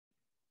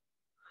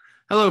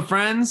Hello,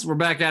 friends. We're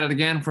back at it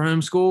again for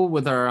homeschool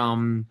with our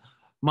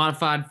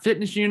modified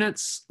fitness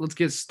units. Let's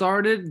get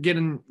started. Get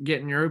in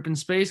your open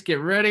space. Get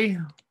ready.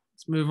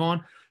 Let's move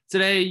on.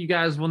 Today, you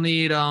guys will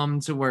need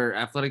to wear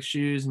athletic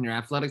shoes and your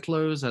athletic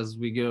clothes as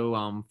we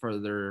go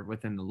further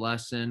within the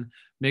lesson.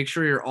 Make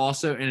sure you're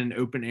also in an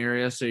open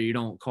area so you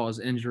don't cause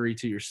injury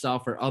to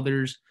yourself or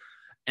others.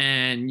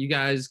 And you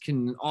guys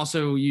can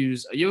also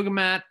use a yoga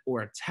mat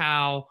or a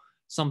towel,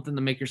 something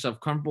to make yourself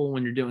comfortable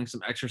when you're doing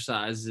some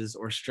exercises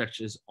or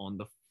stretches on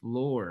the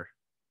floor.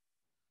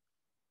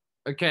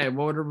 Okay,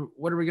 what are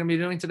we going to be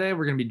doing today?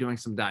 We're going to be doing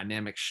some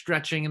dynamic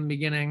stretching in the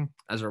beginning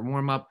as our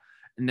warm up,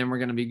 and then we're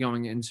going to be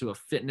going into a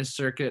fitness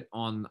circuit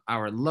on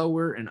our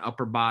lower and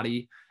upper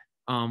body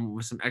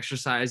with some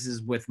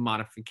exercises with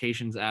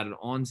modifications added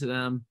onto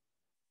them.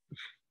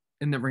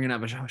 And then we're going to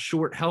have a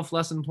short health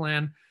lesson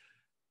plan.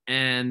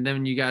 And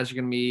then you guys are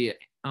going to be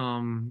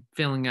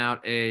filling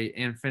out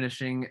and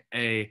finishing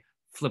a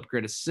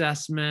Flipgrid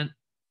assessment.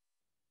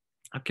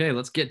 Okay,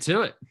 let's get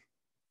to it.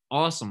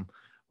 Awesome.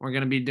 We're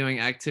going to be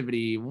doing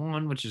activity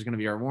 1, which is going to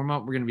be our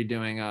warm-up. We're going to be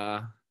doing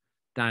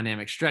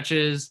dynamic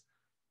stretches.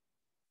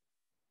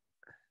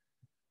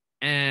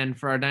 And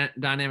for our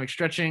dynamic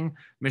stretching,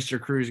 Mr.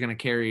 Crew is going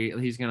to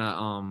he's going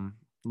to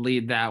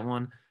lead that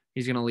one.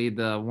 He's going to lead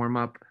the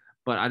warm-up.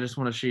 But I just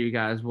want to show you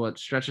guys what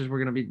stretches we're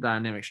going to be,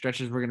 dynamic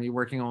stretches we're going to be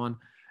working on.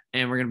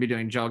 And we're going to be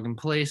doing jog in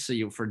place.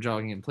 So for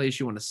jogging in place,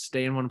 you want to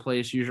stay in one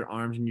place, use your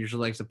arms and use your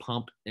legs to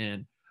pump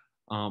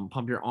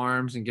your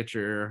arms and get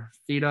your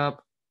feet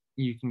up.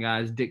 You can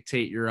guys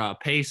dictate your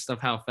pace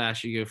of how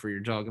fast you go for your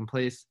jog in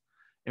place.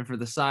 And for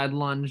the side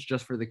lunge,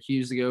 just for the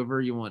cues to go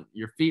over, you want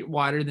your feet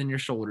wider than your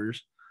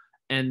shoulders.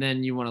 And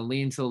then you want to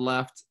lean to the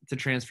left to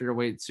transfer your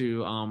weight to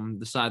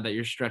the side that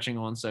you're stretching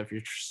on. So if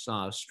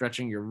you're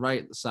stretching your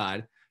right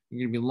side,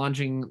 you're going to be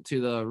lunging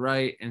to the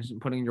right and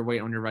putting your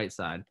weight on your right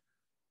side.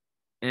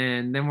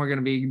 And then we're going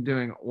to be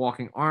doing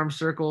walking arm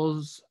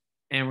circles,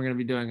 and we're going to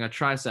be doing a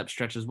tricep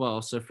stretch as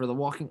well. So for the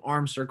walking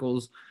arm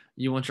circles,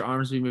 you want your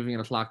arms to be moving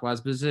in a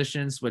clockwise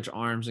position, switch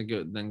arms and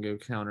go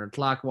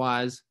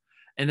counterclockwise.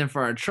 And then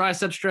for our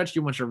tricep stretch,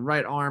 you want your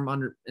right arm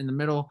in the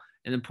middle,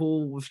 and then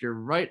pull with your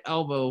right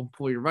elbow,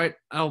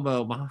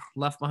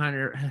 left behind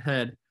your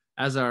head,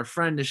 as our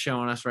friend is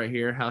showing us right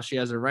here, how she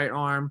has her right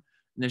arm,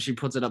 and then she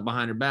puts it up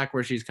behind her back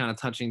where she's kind of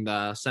touching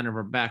the center of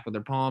her back with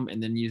her palm,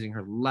 and then using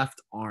her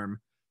left arm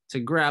to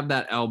grab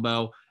that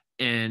elbow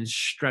and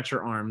stretch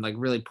her arm, like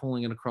really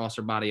pulling it across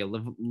her body a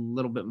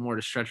little bit more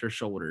to stretch her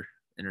shoulder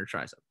and her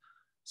tricep.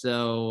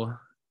 So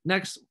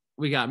next,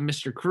 we got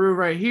Mr. Crew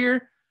right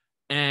here,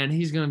 and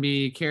he's going to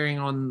be carrying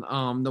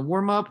on the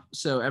warm-up.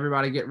 So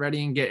everybody get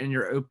ready and get in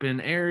your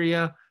open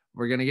area.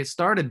 We're going to get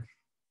started.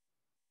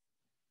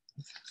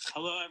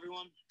 Hello,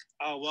 everyone.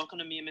 Welcome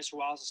to me and Mr.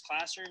 Wallace's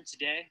classroom.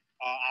 Today,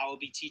 I will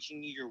be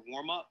teaching you your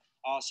warm-up.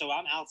 So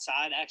I'm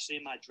outside actually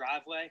in my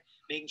driveway,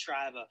 making sure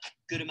I have a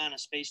good amount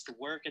of space to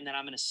work, and then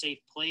I'm in a safe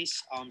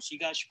place. So you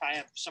guys should probably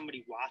have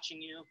somebody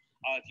watching you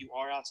if you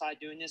are outside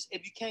doing this.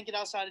 If you can't get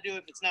outside to do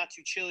it, if it's not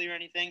too chilly or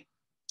anything,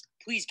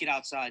 please get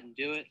outside and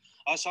do it.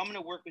 So I'm going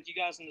to work with you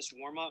guys in this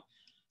warm-up.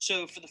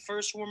 So for the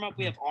first warm-up,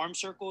 we have arm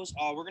circles.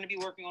 We're going to be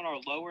working on our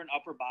lower and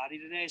upper body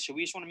today. So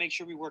we just want to make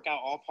sure we work out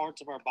all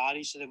parts of our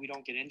body so that we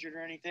don't get injured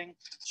or anything.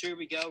 So here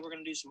we go. We're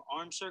going to do some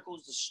arm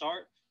circles to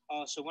start.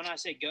 So when I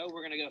say go,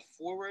 we're going to go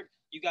forward.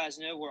 You guys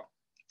know we're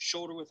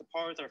shoulder width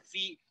apart with our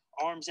feet,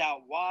 arms out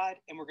wide,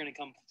 and we're going to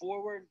come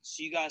forward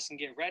so you guys can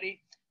get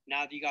ready.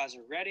 Now that you guys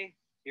are ready,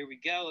 here we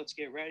go. Let's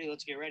get ready.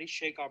 Let's get ready.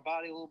 Shake our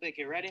body a little bit.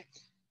 Get ready.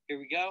 Here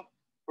we go.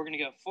 We're going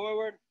to go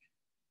forward.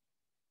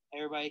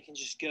 Everybody can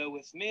just go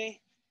with me.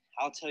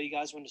 I'll tell you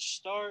guys when to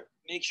start.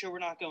 Make sure we're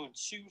not going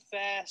too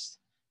fast.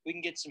 We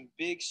can get some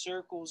big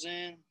circles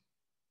in,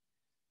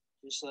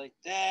 just like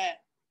that.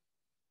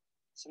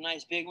 Some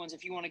nice big ones.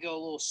 If you want to go a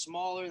little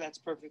smaller, that's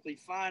perfectly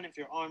fine. If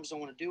your arms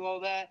don't want to do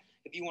all that.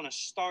 If you want to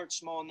start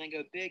small and then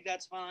go big,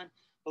 that's fine.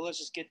 But let's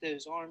just get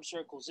those arm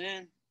circles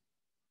in.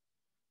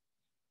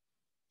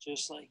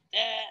 Just like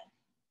that.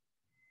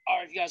 All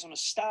right, if you guys want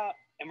to stop,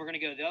 and we're going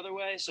to go the other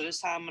way. So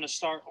this time I'm going to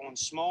start on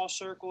small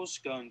circles,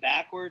 going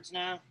backwards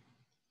now.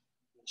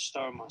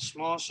 Start my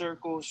small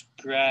circles,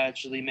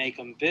 gradually make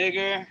them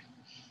bigger.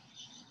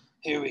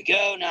 Here we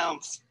go. Now I'm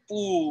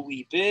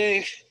fully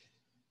big.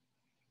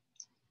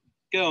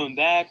 Going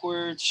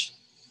backwards.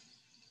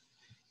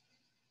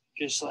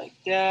 Just like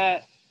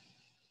that.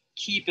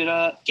 Keep it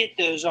up. Get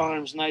those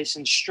arms nice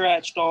and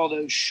stretched, all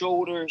those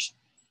shoulders.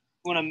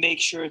 We want to make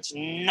sure it's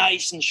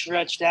nice and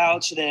stretched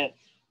out so that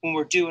when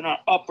we're doing our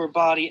upper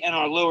body and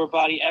our lower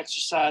body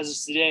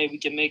exercises today, we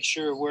can make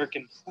sure we're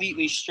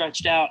completely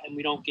stretched out and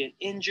we don't get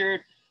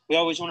injured. We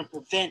always want to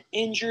prevent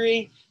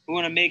injury. We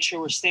want to make sure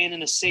we're staying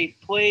in a safe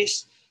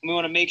place. And we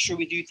want to make sure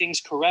we do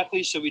things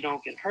correctly so we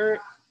don't get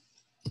hurt.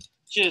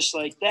 Just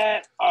like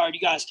that. All right, you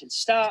guys can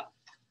stop.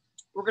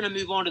 We're going to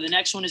move on to the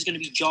next one. Is going to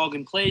be jog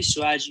in place.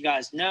 So as you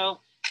guys know,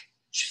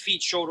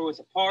 feet shoulder width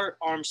apart,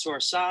 arms to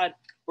our side.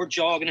 We're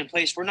jogging in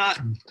place. We're not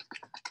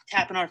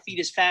tapping our feet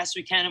as fast as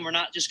we can, and we're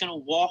not just going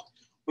to walk.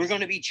 We're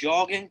going to be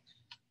jogging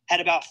at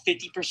about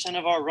 50%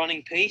 of our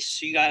running pace,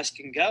 so you guys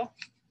can go.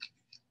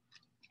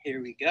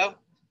 Here we go.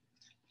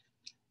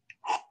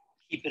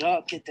 Keep it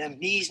up. Get them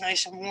knees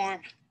nice and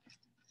warm.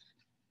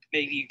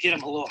 Maybe you get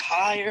them a little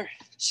higher.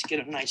 Just get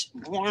them nice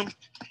and warm,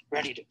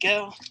 ready to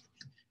go.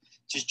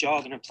 Just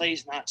jogging in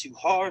place, not too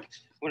hard.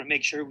 We want to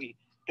make sure we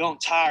don't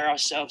tire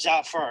ourselves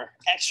out for our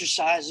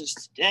exercises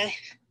today.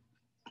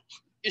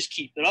 Just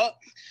keep it up.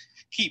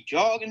 Keep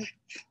jogging.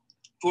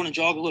 If you want to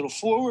jog a little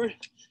forward,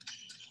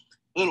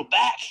 a little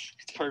back,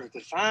 it's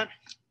perfectly fine.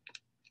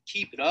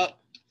 Keep it up.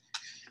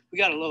 We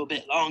got a little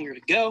bit longer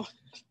to go.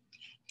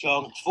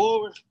 Jogging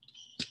forward,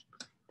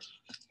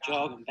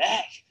 jogging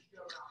back.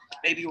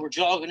 Maybe we're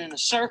jogging in a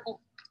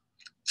circle.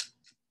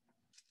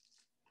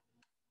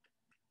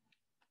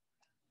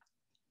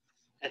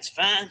 That's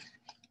fine.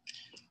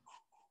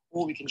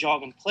 Or we can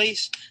jog in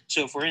place.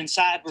 So if we're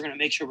inside, we're going to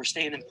make sure we're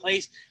staying in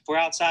place. If we're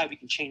outside, we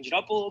can change it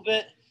up a little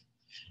bit.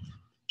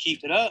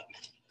 Keep it up.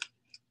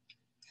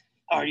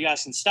 All right, you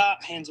guys can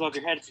stop. Hands above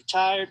your head if you're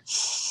tired.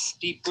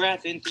 Deep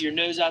breath in through your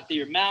nose, out through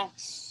your mouth.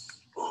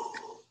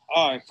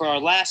 All right, for our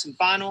last and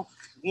final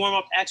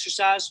warm-up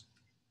exercise,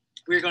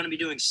 we're going to be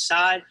doing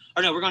side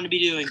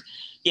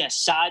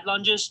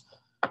lunges.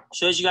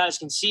 So as you guys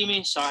can see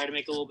me, sorry to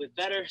make it a little bit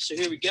better. So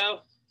here we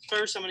go.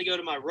 First, I'm going to go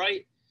to my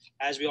right.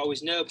 As we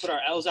always know, put our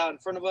L's out in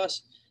front of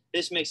us.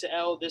 This makes an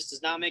L. This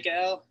does not make an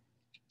L.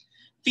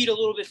 Feet a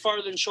little bit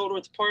farther than shoulder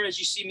width apart as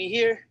you see me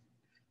here.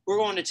 We're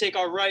going to take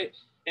our right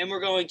and we're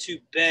going to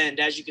bend.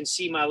 As you can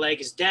see, my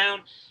leg is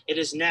down. It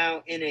is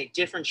now in a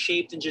different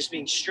shape than just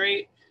being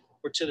straight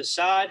or to the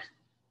side.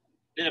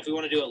 Then if we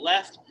want to do it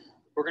left,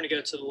 we're going to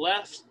go to the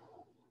left.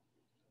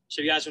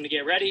 So you guys want to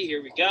get ready.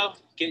 Here we go.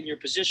 Get in your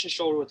position,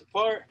 shoulder width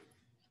apart.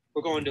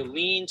 We're going to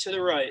lean to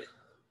the right.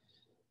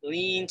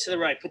 Lean to the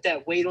right. Put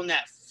that weight on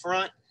that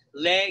front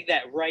leg,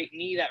 that right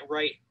knee, that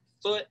right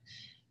foot.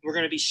 We're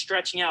going to be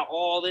stretching out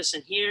all this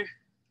in here,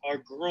 our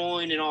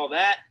groin and all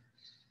that.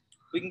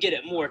 We can get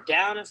it more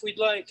down if we'd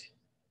like.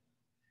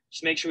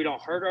 Just make sure we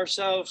don't hurt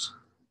ourselves.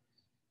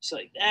 Just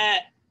like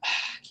that.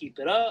 Keep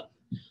it up.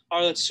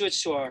 All right, let's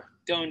switch to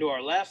going to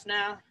our left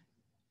now.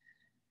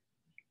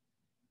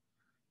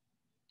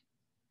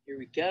 Here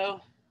we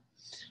go.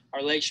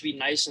 Our legs should be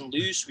nice and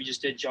loose. We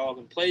just did jog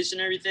in place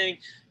and everything.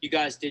 You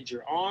guys did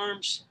your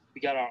arms.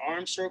 We got our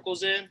arm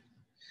circles in.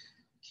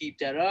 Keep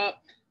that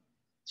up,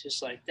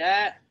 just like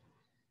that.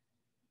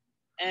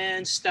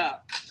 And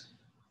stop.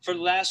 For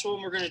the last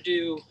one, we're going to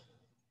do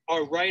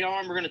our right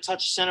arm. We're going to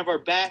touch the center of our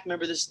back.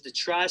 Remember, this is the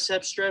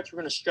tricep stretch. We're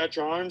going to stretch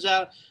our arms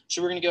out.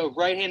 So we're going to go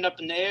right hand up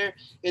in the air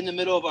in the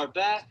middle of our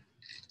back.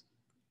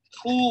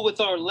 Pull with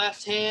our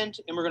left hand,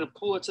 and we're going to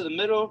pull it to the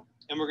middle.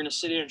 And we're going to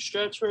sit here and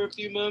stretch for a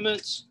few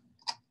moments.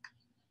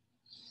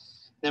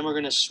 Then we're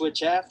going to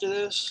switch after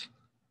this.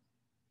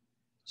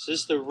 So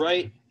this is the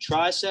right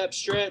tricep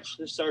stretch.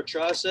 This is our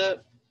tricep.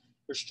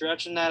 We're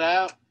stretching that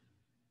out.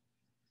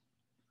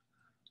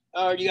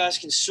 All right, you guys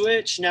can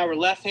switch. Now we're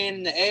left hand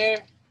in the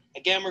air.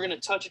 Again, we're going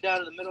to touch it down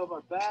in the middle of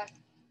our back.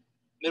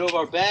 Middle of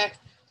our back.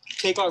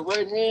 Take our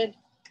right hand.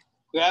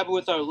 Grab it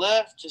with our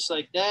left, just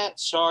like that.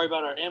 Sorry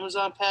about our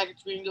Amazon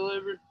package being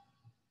delivered.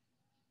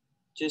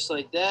 Just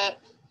like that.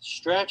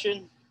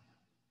 Stretching.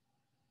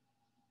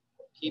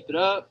 Keep it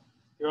up.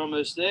 You're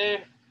almost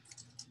there.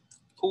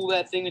 Pull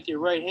that thing with your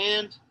right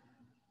hand.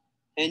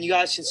 And you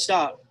guys can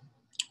stop.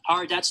 All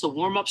right, that's the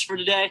warm-ups for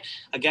today.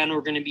 Again,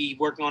 we're going to be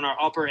working on our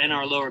upper and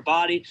our lower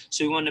body.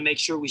 So we wanted to make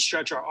sure we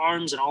stretch our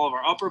arms and all of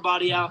our upper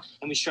body out,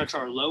 and we stretch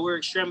our lower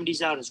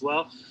extremities out as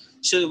well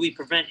so that we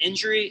prevent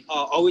injury.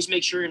 Always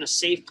make sure you're in a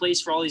safe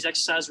place for all these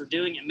exercises we're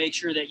doing, and make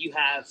sure that you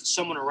have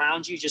someone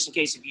around you just in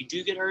case if you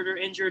do get hurt or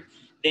injured,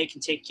 they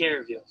can take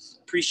care of you.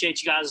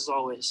 Appreciate you guys as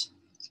always.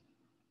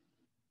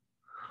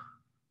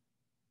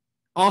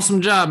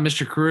 Awesome job,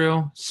 Mr.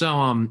 Carew.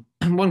 So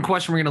one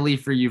question we're going to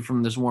leave for you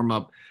from this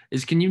warm-up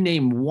is, can you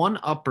name one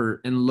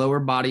upper and lower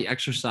body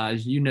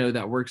exercise you know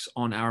that works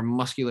on our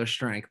muscular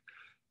strength?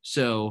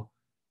 So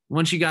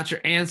once you got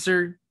your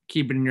answer,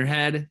 keep it in your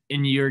head,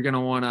 and you're going to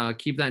want to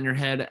keep that in your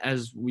head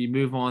as we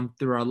move on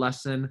through our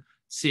lesson,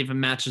 see if it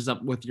matches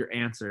up with your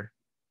answer.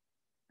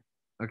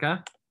 Okay?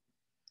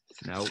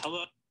 No.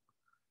 Hello.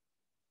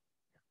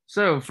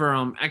 So for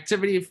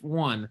activity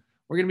 1,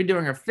 we're going to be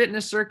doing our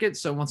fitness circuit.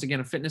 So once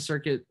again, a fitness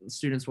circuit,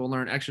 students will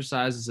learn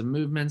exercises and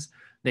movements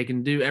they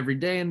can do every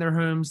day in their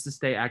homes to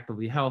stay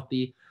actively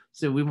healthy.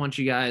 So we want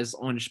you guys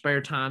on your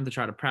spare time to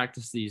try to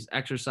practice these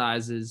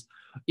exercises,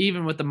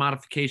 even with the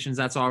modifications,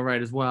 that's all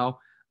right as well,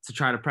 to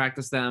try to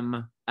practice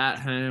them at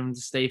home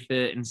to stay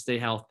fit and stay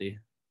healthy.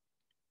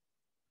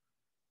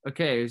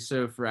 Okay,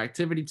 so for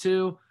activity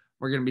 2,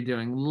 we're going to be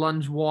doing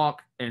lunge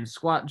walk and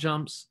squat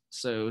jumps.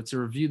 So to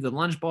review the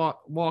lunge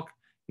walk,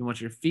 you want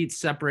your feet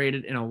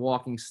separated in a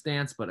walking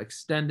stance but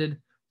extended.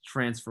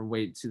 Transfer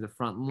weight to the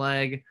front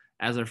leg,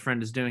 as our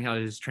friend is doing, how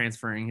he's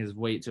transferring his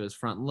weight to his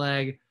front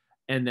leg.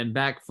 And then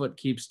back foot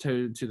keeps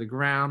toe to the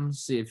ground.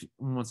 See if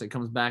once it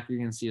comes back, you're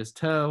going to see his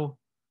toe.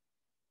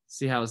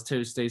 See how his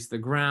toe stays to the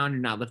ground.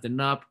 You're not lifting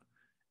up.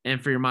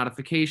 And for your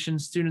modification,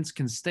 students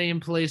can stay in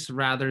place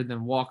rather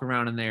than walk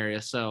around in the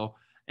area. So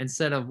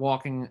instead of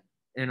walking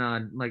in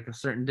a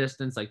certain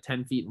distance, like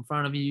 10 feet in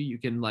front of you, you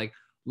can like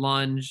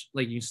lunge,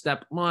 like you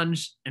step,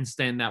 lunge, and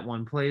stay in that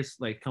one place,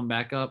 like come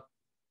back up.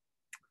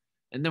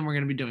 And then we're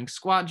going to be doing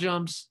squat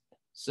jumps.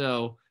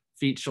 So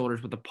feet,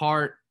 shoulders width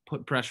apart,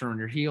 put pressure on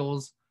your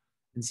heels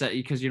and set,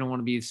 because you don't want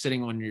to be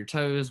sitting on your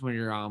toes when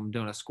you're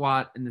doing a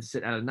squat, and then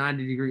sit at a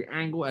 90-degree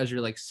angle as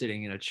you're like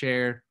sitting in a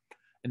chair,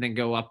 and then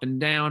go up and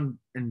down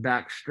and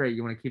back straight.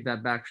 You want to keep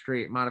that back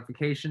straight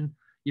modification.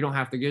 You don't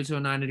have to go to a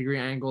 90-degree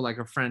angle like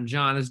our friend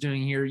John is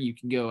doing here. You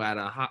can go at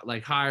a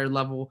higher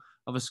level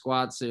of a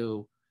squat,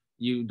 so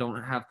you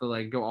don't have to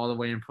like go all the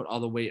way and put all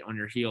the weight on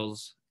your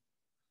heels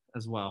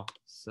as well.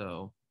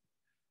 So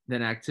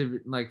then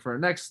activity, like for our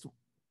next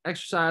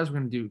exercise, we're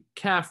going to do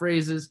calf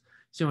raises.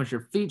 So you want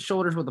your feet,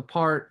 shoulders width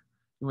apart.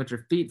 You want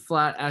your feet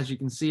flat. As you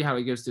can see how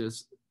he goes to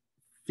his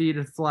feet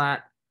are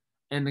flat,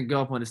 and then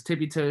go up on his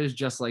tippy toes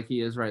just like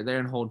he is right there,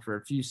 and hold for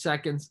a few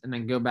seconds and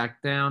then go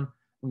back down.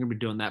 We're going to be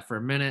doing that for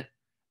a minute.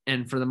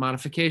 And for the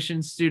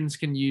modifications, students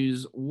can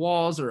use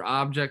walls or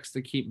objects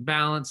to keep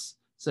balance.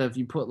 So if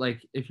you put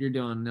if you're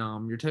doing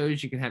your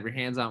toes, you can have your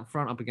hands out in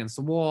front up against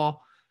the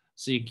wall,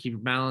 so you can keep your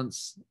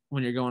balance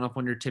when you're going up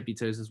on your tippy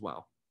toes as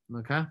well.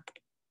 Okay.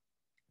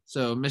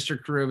 So Mr.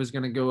 Carew is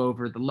going to go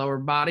over the lower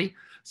body.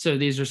 So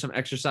these are some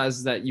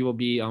exercises that you will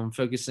be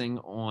focusing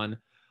on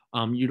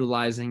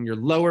utilizing your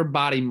lower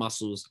body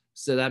muscles.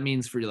 So that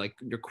means for your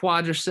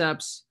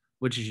quadriceps,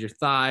 which is your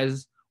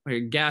thighs, or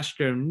your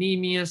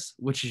gastrocnemius,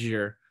 which is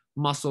your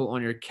muscle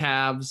on your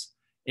calves,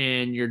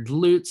 and your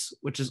glutes,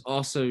 which is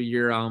also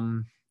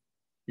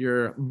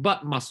your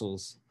butt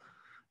muscles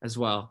as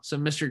well. So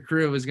Mr.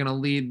 Carew is going to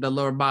lead the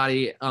lower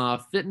body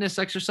fitness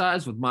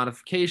exercise with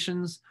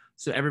modifications.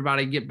 So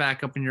everybody get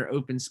back up in your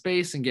open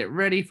space and get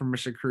ready for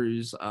Mr.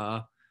 Crew's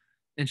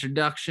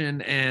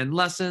introduction and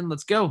lesson.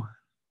 Let's go.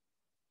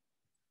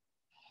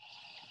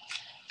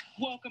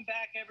 Welcome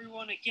back,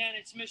 everyone. Again,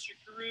 it's Mr.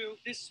 Carew.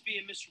 This is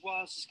being Mr.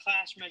 Wallace's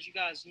classroom, as you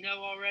guys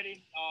know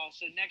already.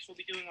 So next we'll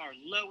be doing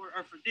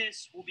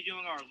we'll be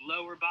doing our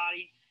lower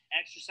body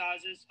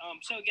exercises.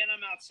 So again,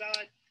 I'm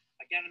outside.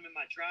 Again, I'm in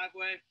my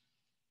driveway,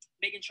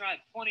 making sure I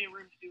have plenty of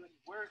room to do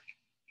any work.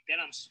 Again,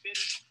 I'm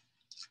spitting.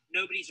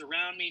 Nobody's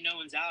around me. No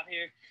one's out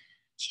here.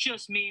 It's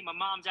just me. My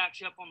mom's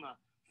actually up on the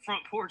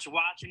front porch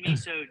watching me,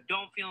 so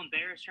don't feel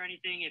embarrassed or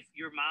anything if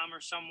your mom or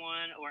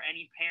someone or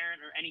any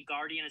parent or any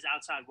guardian is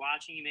outside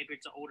watching you. Maybe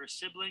it's an older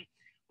sibling.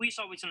 We just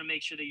always want to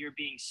make sure that you're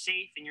being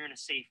safe and you're in a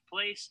safe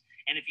place,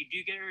 and if you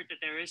do get hurt,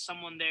 that there is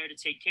someone there to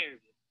take care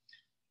of you.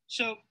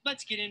 So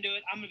let's get into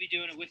it. I'm going to be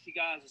doing it with you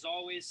guys as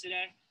always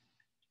today.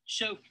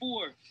 So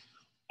for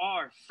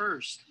our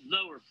first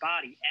lower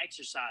body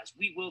exercise,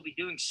 we will be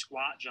doing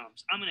squat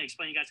jumps. I'm going to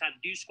explain you guys how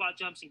to do squat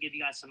jumps and give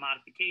you guys some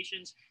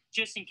modifications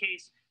just in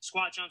case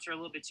squat jumps are a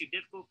little bit too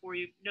difficult for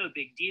you. No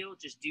big deal.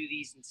 Just do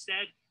these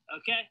instead.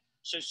 Okay.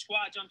 So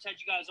squat jumps, as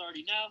you guys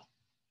already know,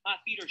 my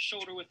feet are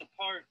shoulder width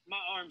apart.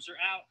 My arms are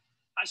out.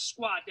 I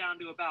squat down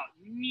to about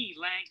knee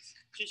length,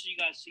 just so you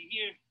guys see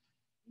here,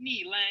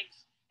 knee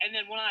length. And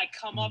then when I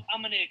come up,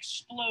 I'm going to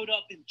explode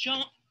up and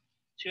jump.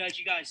 So as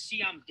you guys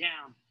see, I'm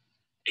down.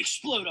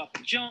 Explode up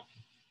and jump,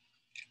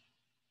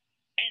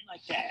 and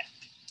like that.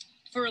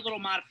 For a little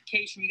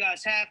modification you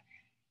guys have,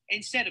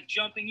 instead of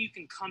jumping, you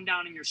can come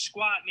down in your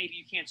squat. Maybe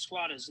you can't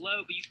squat as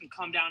low, but you can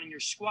come down in your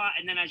squat,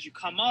 and then as you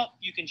come up,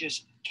 you can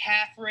just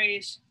calf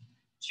raise.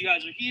 So you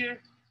guys are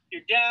here,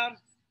 you're down,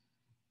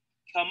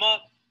 come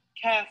up,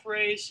 calf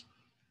raise.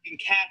 You can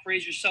calf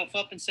raise yourself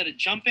up instead of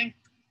jumping.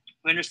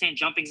 We understand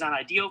jumping's not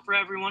ideal for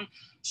everyone,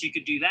 so you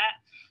could do that.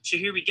 So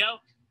here we go.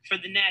 For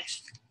the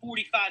next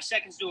 45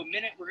 seconds to a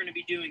minute, we're going to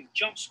be doing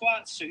jump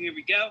squats. So here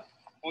we go.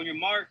 On your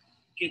mark,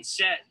 get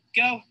set,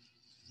 go.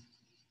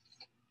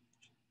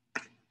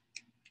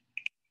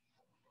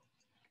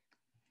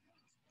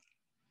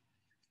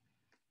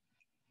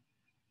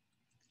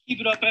 Keep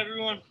it up,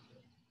 everyone.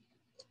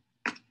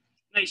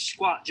 Nice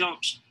squat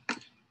jumps.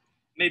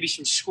 Maybe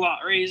some squat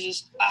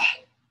raises.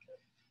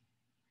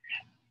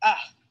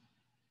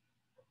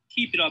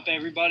 Keep it up,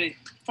 everybody.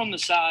 From the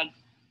side.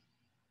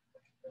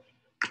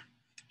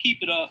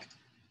 Keep it up.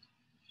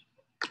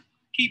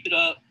 Keep it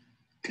up.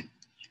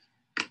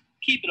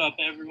 Keep it up,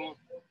 everyone.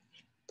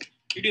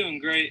 You're doing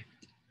great.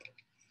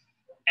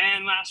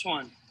 And last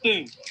one.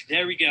 Boom.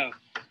 There we go.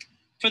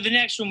 For the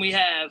next one, we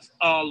have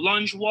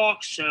lunge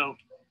walk. So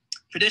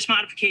for this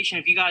modification,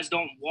 if you guys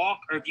don't walk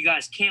or if you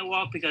guys can't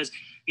walk because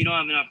you don't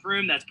have enough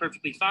room, that's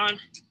perfectly fine.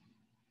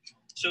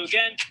 So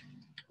again,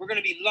 we're going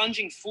to be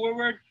lunging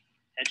forward.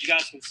 As you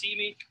guys can see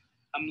me,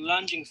 I'm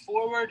lunging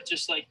forward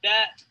just like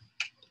that.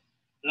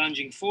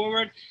 Lunging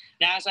forward.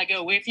 Now, as I go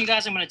away from you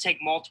guys, I'm going to take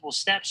multiple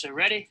steps. So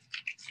ready?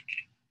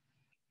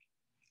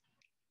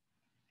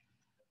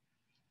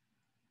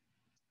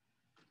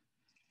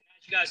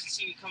 As you guys can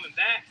see me coming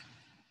back,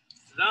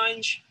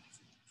 lunge.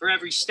 For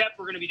every step,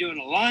 we're going to be doing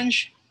a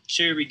lunge.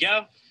 So here we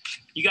go.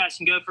 You guys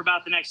can go for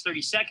about the next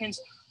 30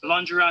 seconds.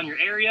 Lunge around your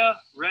area.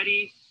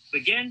 Ready?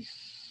 Begin.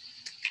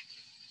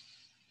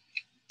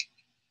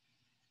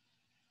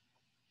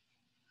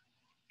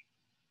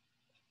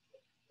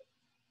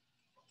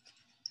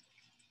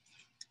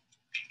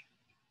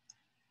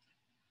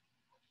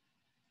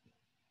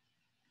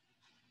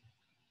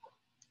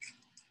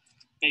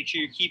 Make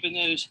sure you're keeping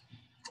those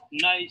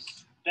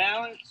nice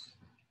balance.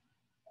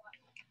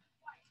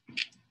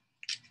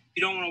 If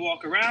you don't want to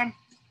walk around,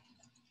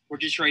 we're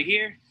just right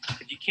here.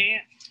 If you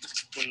can't,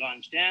 we'll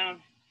lunge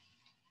down,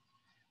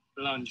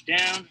 lunge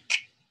down,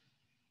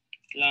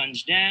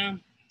 lunge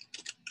down,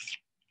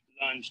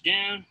 lunge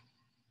down,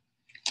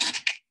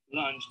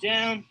 lunge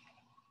down.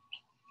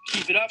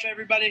 Keep it up,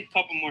 everybody.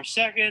 Couple more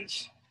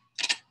seconds.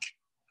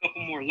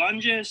 Couple more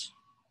lunges.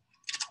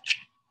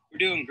 We're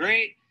doing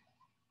great.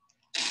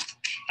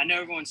 I know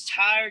everyone's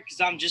tired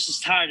because I'm just as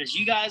tired as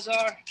you guys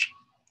are.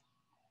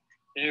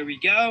 There we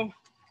go.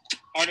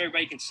 All right,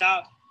 everybody can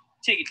stop.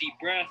 Take a deep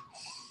breath.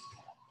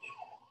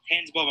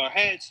 Hands above our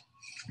heads.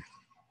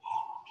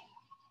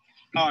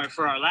 All right,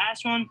 for our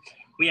last one,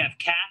 we have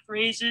calf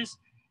raises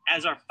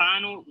as our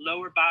final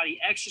lower body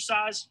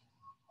exercise.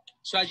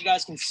 So as you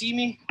guys can see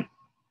me,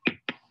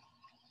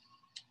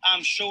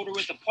 I'm shoulder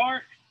width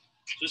apart,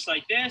 just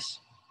like this.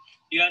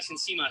 You guys can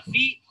see my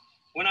feet.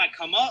 When I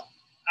come up,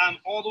 I'm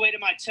all the way to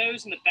my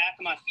toes and the back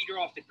of my feet are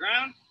off the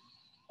ground,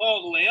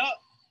 all the way up,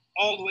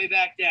 all the way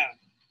back down.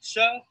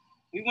 So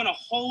we want to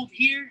hold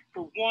here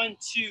for 1,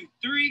 2,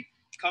 3,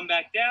 come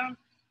back down,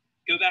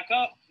 go back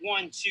up,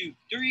 1, 2,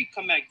 3,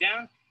 come back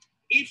down.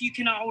 If you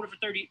cannot hold it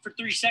for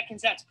 3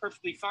 seconds, that's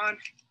perfectly fine.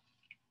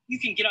 You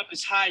can get up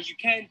as high as you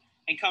can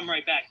and come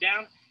right back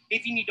down.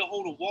 If you need to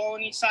hold a wall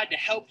on each side to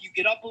help you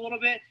get up a little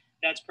bit,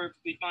 that's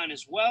perfectly fine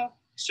as well.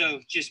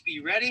 So just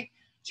be ready.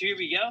 So here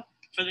we go.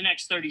 For the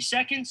next 30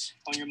 seconds,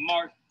 on your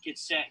mark, get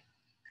set,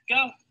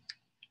 go.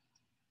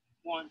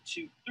 1,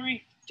 2,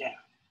 3, down.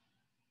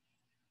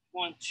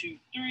 1, 2,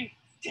 3,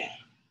 down.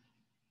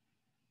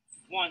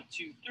 1,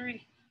 2,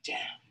 3, down.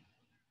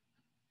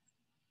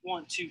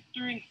 1, 2,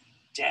 3,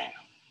 down.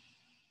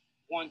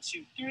 1,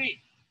 2,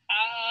 3,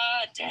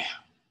 down.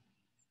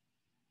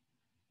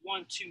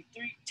 1, 2,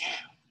 3, down.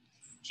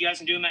 So you guys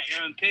can do them at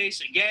your own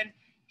pace. Again,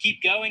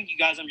 keep going. You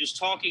guys, I'm just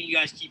talking. You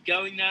guys keep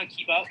going now.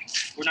 Keep up.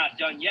 We're not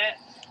done yet.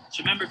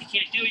 So remember, if you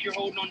can't do it, you're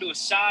holding onto a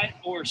side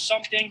or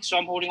something. So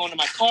I'm holding onto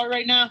my car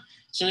right now.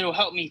 So it'll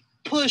help me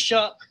push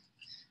up,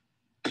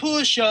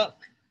 push up,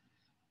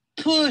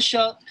 push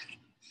up.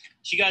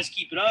 So you guys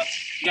keep it up.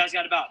 You guys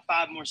got about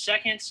 5 more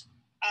seconds.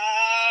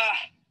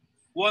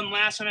 One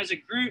last one as a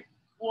group.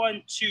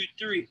 1, 2,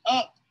 3,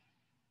 up.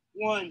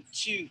 1,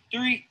 2,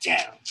 3,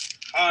 down.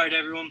 All right,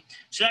 everyone.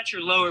 So that's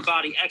your lower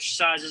body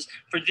exercises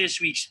for this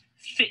week's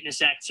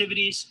fitness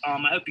activities. I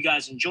hope you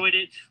guys enjoyed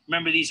it.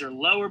 Remember, these are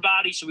lower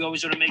body, so we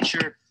always want to make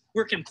sure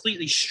we're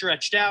completely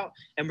stretched out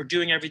and we're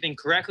doing everything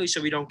correctly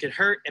so we don't get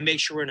hurt, and make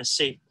sure we're in a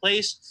safe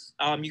place.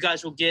 You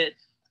guys will get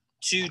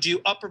to do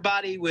upper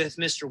body with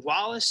Mr.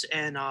 Wallace,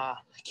 and I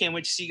can't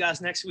wait to see you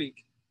guys next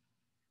week.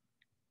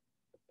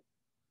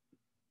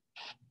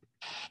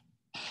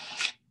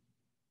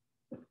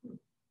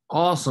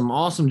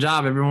 Awesome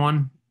job,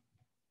 everyone.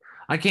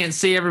 I can't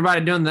see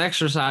everybody doing the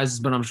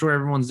exercises, but I'm sure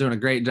everyone's doing a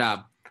great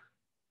job.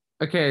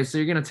 Okay, so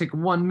you're going to take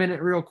 1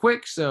 minute real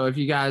quick. So if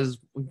you guys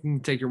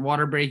can take your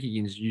water break, you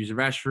can just use the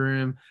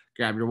restroom,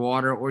 grab your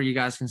water, or you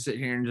guys can sit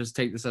here and just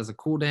take this as a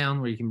cool down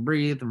where you can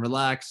breathe and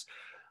relax.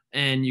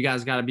 And you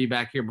guys got to be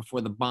back here before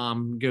the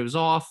bomb goes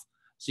off.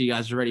 So you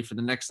guys are ready for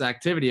the next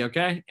activity,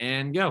 okay?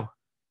 And go.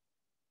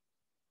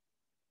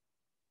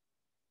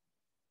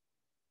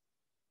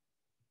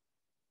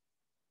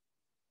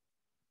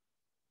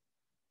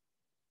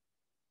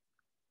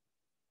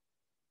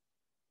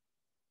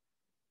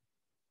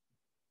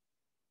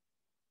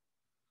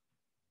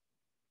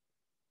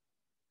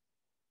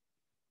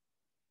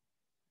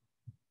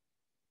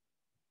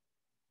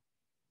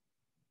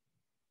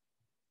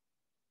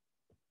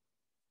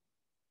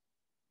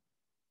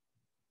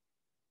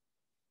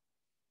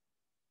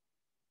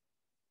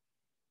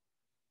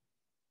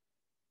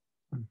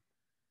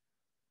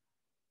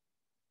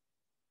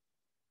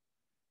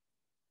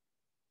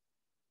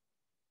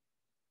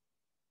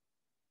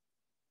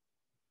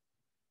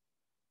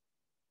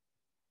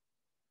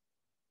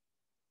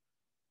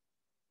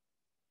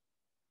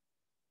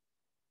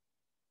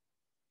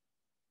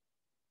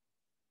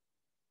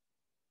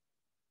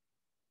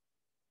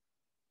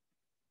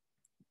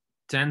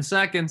 Ten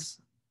seconds.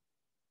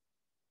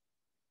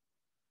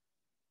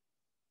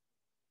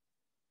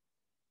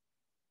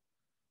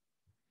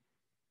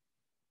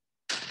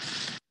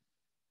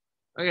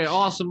 Okay,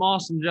 awesome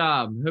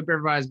job. Hope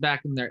everybody's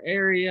back in their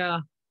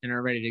area and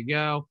are ready to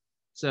go.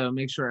 So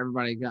make sure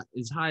everybody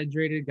is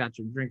hydrated, got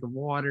your drink of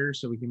water,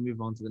 so we can move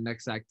on to the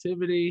next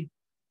activity.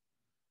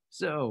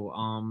 So,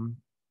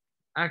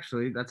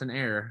 actually, that's an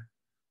error.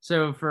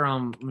 So for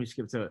let me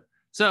skip to it.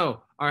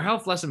 So our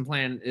health lesson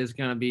plan is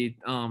going to be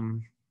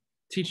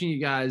teaching you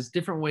guys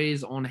different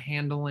ways on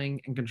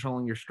handling and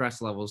controlling your stress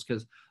levels,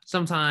 because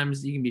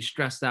sometimes you can be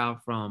stressed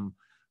out from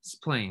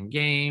playing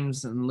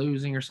games and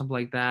losing or something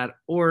like that,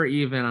 or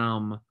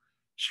even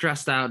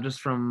stressed out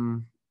just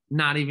from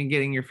not even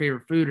getting your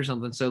favorite food or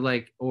something. So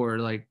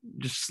or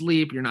just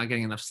sleep, you're not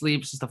getting enough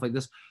sleep, stuff like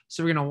this.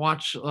 So we're going to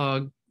watch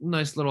a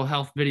nice little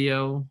health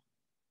video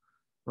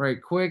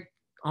right quick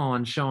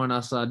on showing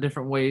us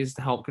different ways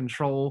to help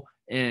control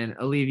and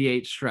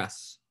alleviate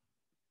stress.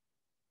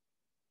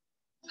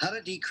 How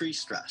to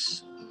decrease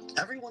stress.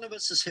 Every one of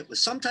us is hit with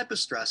some type of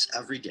stress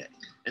every day,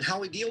 and how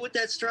we deal with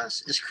that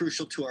stress is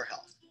crucial to our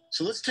health.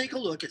 So let's take a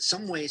look at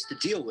some ways to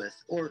deal with,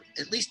 or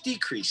at least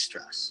decrease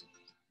stress.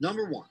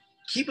 Number 1,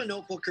 keep a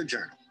notebook or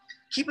journal.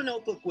 Keep a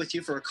notebook with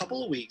you for a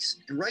couple of weeks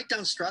and write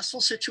down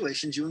stressful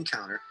situations you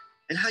encounter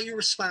and how you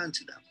respond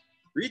to them.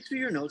 Read through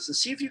your notes and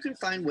see if you can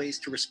find ways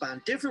to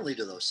respond differently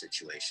to those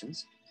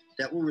situations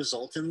that will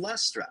result in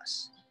less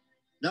stress.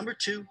 Number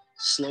 2,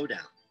 slow down.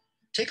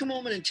 Take a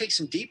moment and take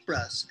some deep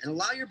breaths and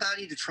allow your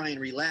body to try and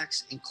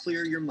relax and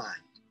clear your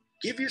mind.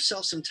 Give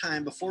yourself some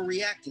time before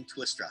reacting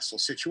to a stressful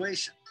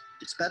situation.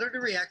 It's better to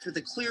react with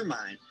a clear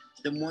mind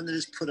than one that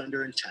is put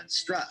under intense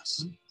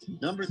stress.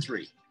 Number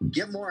 3,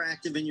 get more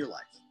active in your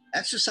life.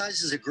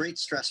 Exercise is a great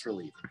stress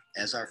reliever,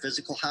 as are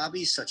physical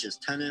hobbies such as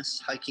tennis,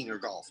 hiking, or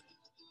golfing.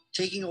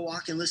 Taking a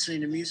walk and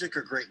listening to music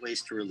are great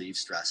ways to relieve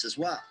stress as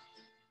well.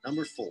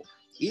 Number 4,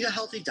 eat a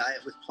healthy diet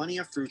with plenty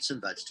of fruits and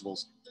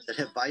vegetables that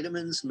have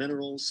vitamins,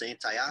 minerals,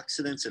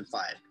 antioxidants, and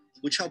fiber,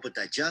 which help with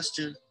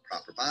digestion,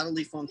 proper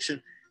bodily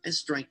function, and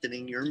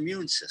strengthening your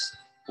immune system.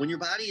 When your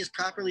body is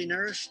properly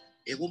nourished,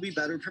 it will be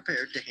better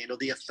prepared to handle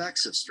the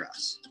effects of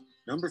stress.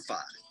 Number 5,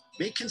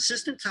 make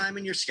consistent time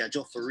in your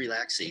schedule for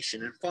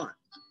relaxation and fun.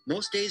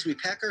 Most days we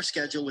pack our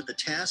schedule with the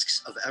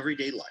tasks of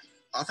everyday life,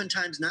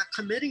 oftentimes not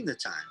committing the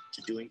time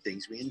to doing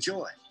things we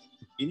enjoy.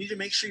 You need to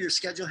make sure your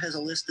schedule has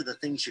a list of the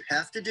things you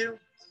have to do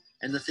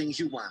and the things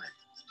you want to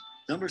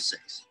do. Number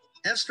 6,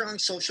 have strong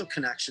social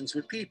connections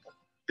with people.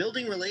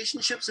 Building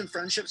relationships and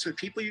friendships with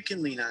people you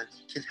can lean on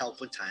can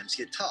help when times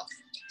get tough.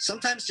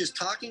 Sometimes just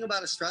talking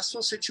about a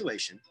stressful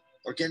situation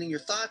or getting your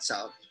thoughts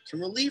out can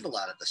relieve a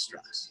lot of the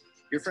stress.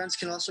 Your friends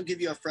can also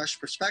give you a fresh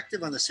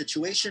perspective on the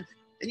situation,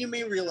 and you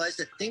may realize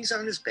that things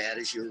aren't as bad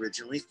as you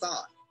originally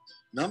thought.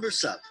 Number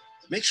 7,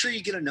 make sure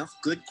you get enough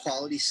good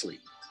quality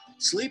sleep.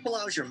 Sleep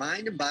allows your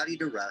mind and body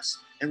to rest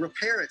and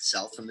repair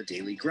itself from the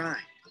daily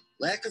grind.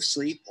 Lack of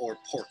sleep or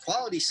poor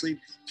quality sleep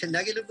can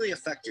negatively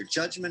affect your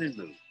judgment and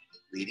mood,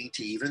 leading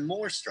to even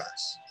more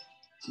stress.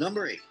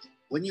 Number 8,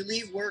 when you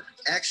leave work,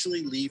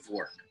 actually leave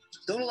work.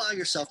 Don't allow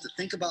yourself to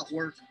think about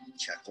work,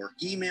 check work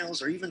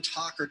emails, or even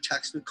talk or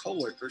text with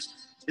coworkers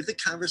if the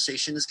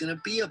conversation is going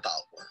to be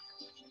about work.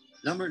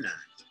 Number 9,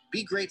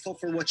 be grateful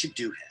for what you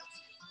do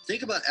have.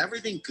 Think about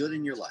everything good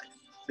in your life.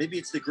 Maybe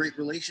it's the great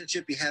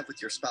relationship you have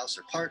with your spouse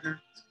or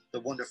partner, the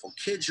wonderful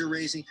kids you're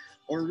raising,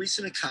 or a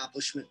recent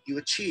accomplishment you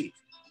achieved.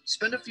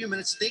 Spend a few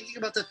minutes thinking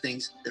about the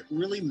things that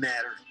really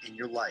matter in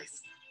your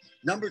life.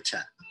 Number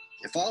 10,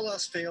 if all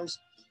else fails,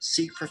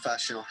 seek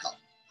professional help.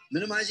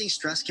 Minimizing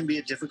stress can be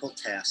a difficult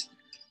task,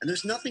 and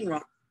there's nothing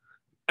wrong.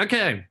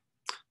 Okay.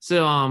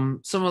 So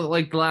some of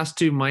the last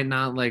two might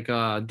not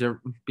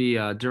be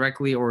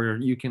directly, or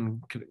you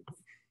can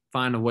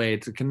find a way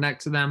to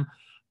connect to them,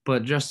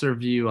 but just to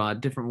review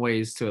different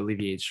ways to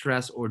alleviate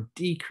stress or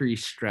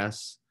decrease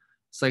stress.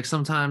 It's like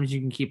sometimes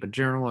you can keep a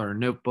journal or a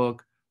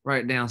notebook,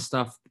 write down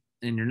stuff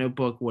in your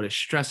notebook, what is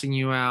stressing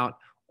you out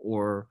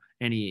or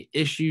any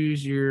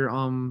issues you're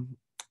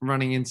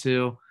running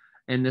into.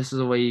 And this is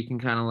a way you can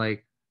kind of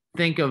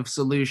think of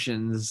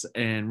solutions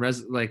and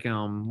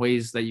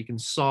ways that you can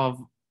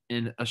solve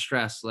in a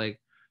stress,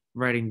 like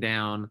writing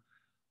down,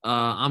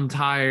 I'm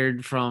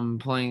tired from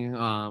playing,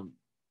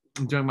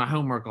 doing my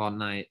homework all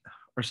night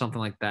or something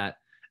like that.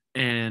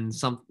 And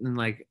something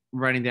like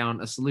writing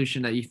down a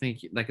solution that you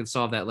think that could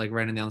solve that, like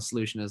writing down a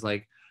solution is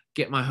like,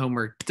 get my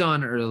homework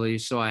done early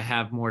so I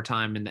have more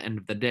time in the end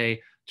of the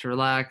day to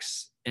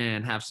relax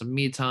and have some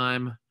me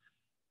time.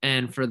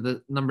 And for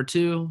the number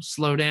 2,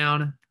 slow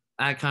down.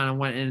 That kind of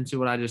went into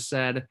what I just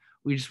said.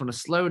 We just want to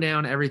slow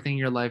down everything in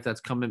your life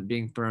that's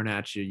being thrown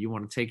at you. You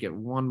want to take it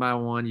one by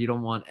one. You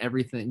don't want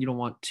everything. You don't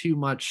want too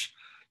much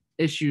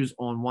issues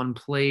on one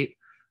plate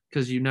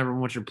because you never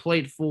want your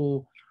plate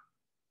full.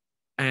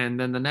 And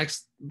then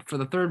for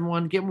the third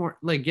one, get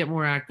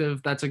more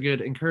active. That's a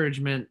good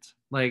encouragement.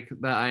 That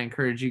I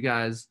encourage you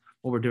guys.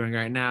 What we're doing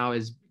right now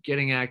is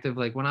getting active.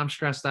 Like when I'm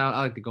stressed out, I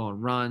like to go on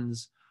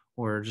runs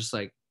or just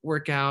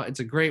work out.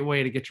 It's a great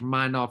way to get your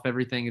mind off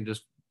everything and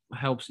just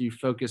helps you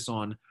focus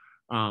on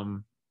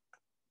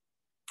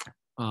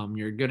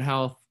your good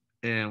health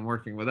and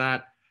working with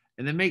that.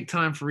 And then make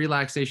time for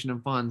relaxation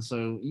and fun.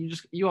 So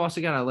you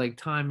also gotta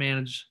time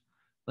manage.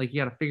 You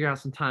got to figure out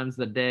some times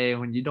of the day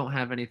when you don't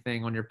have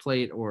anything on your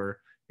plate or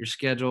your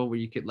schedule where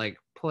you could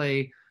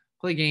play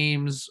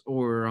games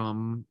or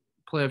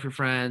play with your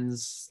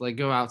friends,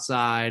 go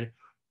outside,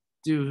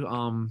 do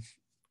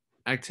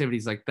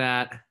activities like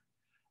that,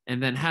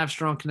 and then have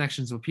strong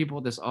connections with people.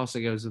 This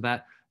also goes with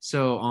that.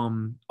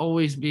 So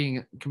always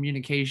being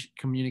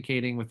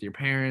communicating with your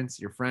parents,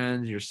 your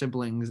friends, your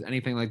siblings,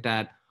 anything like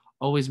that.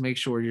 Always make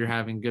sure you're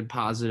having good,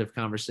 positive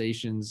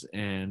conversations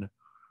and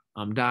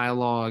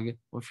dialogue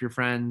with your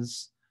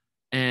friends,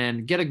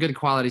 and get a good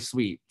quality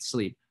sleep.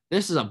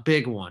 This is a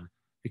big one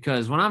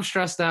because when I'm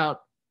stressed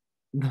out,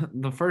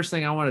 the first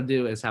thing I want to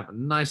do is have a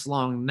nice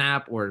long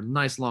nap or a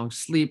nice long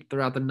sleep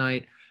throughout the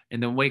night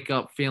and then wake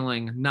up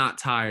feeling not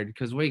tired,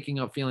 because waking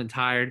up feeling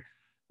tired,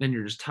 then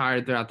you're just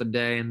tired throughout the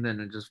day, and then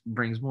it just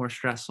brings more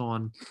stress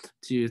on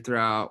to you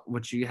throughout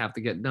what you have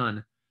to get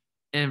done.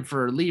 And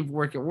for leave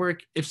work at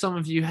work, if some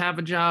of you have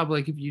a job,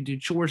 like if you do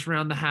chores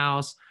around the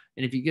house,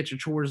 and if you get your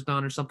chores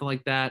done or something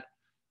like that,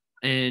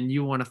 and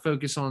you want to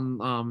focus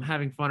on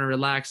having fun or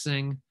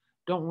relaxing,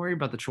 don't worry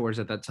about the chores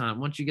at that time.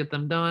 Once you get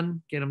them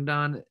done,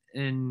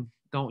 and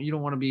you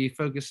don't want to be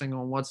focusing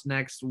on what's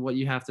next, what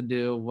you have to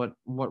do, what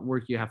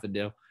work you have to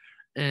do.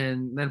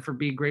 And then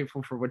be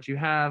grateful for what you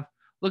have.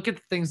 Look at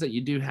the things that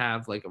you do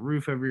have, like a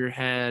roof over your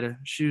head,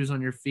 shoes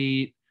on your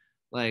feet.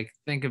 Like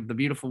think of the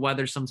beautiful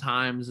weather.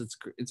 Sometimes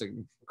it's a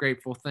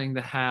grateful thing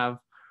to have.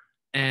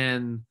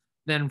 And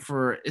then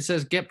it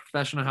says get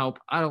professional help.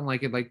 I don't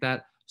like it like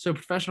that. So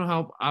professional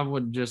help, I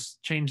would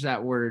just change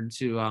that word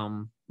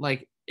to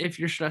like if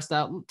you're stressed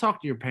out,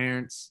 talk to your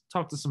parents,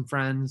 talk to some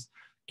friends,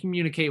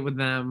 communicate with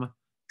them,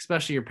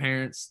 especially your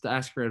parents, to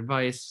ask for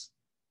advice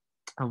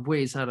of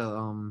ways how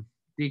to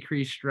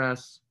decrease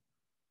stress.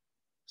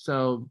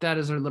 So that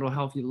is our little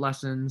healthy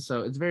lesson.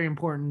 So it's very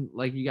important,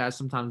 like you guys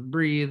sometimes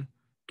breathe,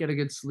 get a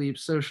good sleep,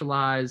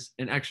 socialize,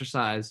 and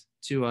exercise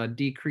to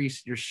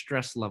decrease your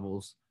stress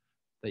levels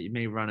that you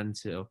may run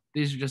into.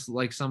 These are just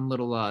like some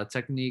little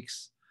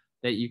techniques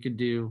that you could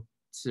do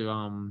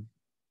to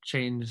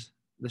change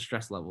the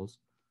stress levels.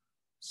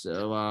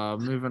 So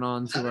moving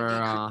on to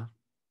our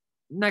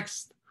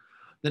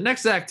the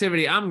next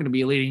activity I'm going to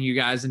be leading you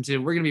guys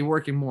into, we're going to be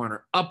working more on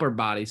our upper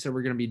body. So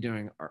we're going to be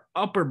doing our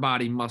upper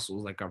body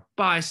muscles, like our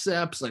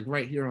biceps, like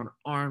right here on our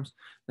arms,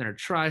 then our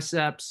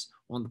triceps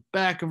on the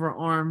back of our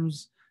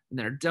arms, and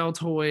then our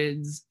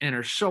deltoids and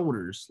our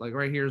shoulders, like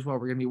right here as well.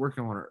 We're going to be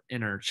working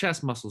on our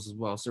chest muscles as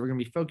well. So we're going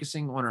to be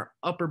focusing on our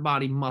upper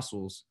body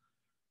muscles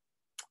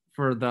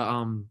for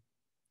the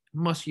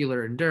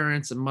muscular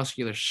endurance and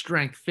muscular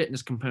strength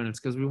fitness components,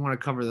 because we want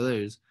to cover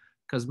those,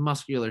 because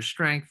muscular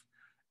strength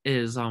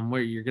is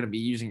where you're going to be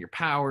using your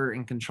power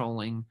and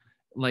controlling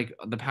like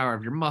the power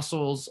of your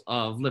muscles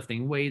of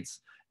lifting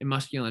weights, and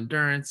muscular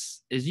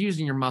endurance is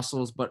using your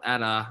muscles but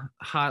at a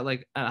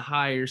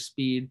higher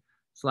speed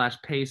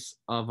 / pace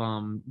of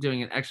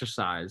doing an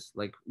exercise.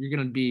 Like you're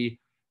going to be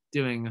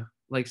doing,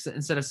 like,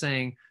 instead of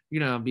saying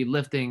you're going to be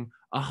lifting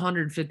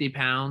 150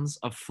 pounds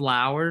of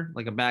flour,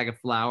 like a bag of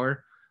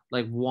flour,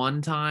 like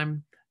one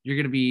time, you're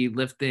going to be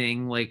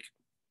lifting like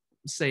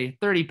say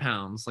 30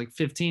 pounds like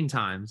 15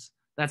 times.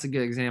 That's a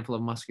good example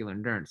of muscular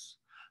endurance.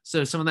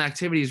 So some of the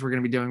activities we're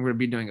going to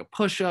be doing a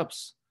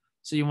push-ups.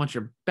 So you want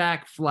your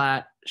back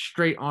flat,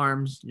 straight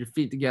arms, your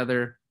feet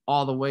together,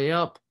 all the way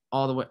up,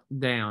 all the way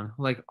down.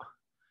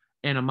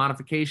 And a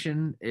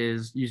modification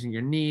is using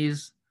your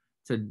knees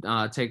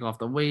to take off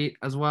the weight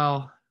as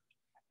well.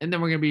 And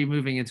then we're going to be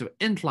moving into an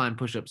incline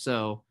push-up.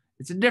 So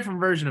it's a different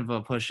version of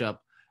a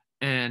push-up,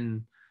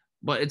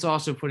 but it's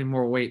also putting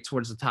more weight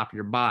towards the top of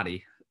your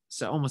body.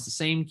 So almost the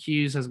same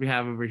cues as we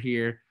have over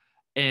here.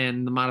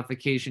 And the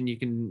modification you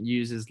can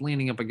use is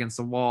leaning up against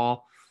the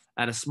wall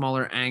at a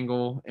smaller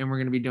angle. And we're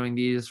going to be doing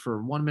these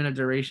for 1 minute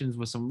durations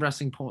with some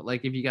resting point.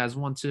 Like if you guys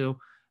want to,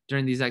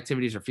 during these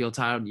activities or feel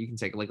tired, you can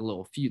take like a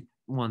little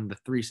 1 to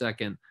 3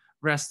 second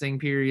resting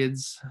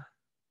periods.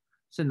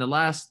 So in the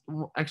last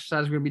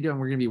exercise we're going to be doing,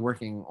 we're going to be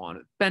working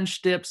on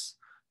bench dips.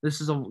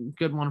 This is a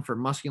good one for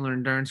muscular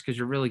endurance because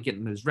you're really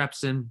getting those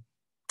reps in,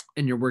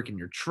 and you're working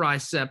your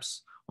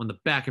triceps on the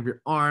back of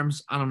your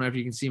arms. I don't know if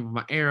you can see with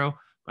my arrow,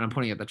 but I'm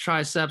pointing at the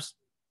triceps.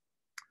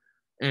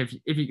 And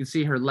if you can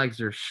see, her legs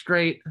are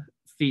straight,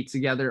 feet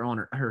together,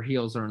 on her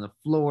heels are on the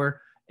floor,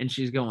 and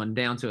she's going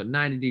down to a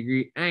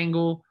 90-degree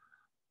angle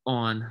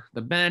on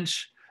the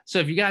bench. So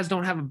if you guys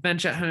don't have a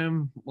bench at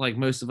home, like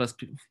most of us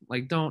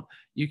don't,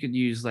 you could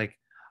use like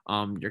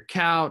your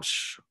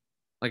couch.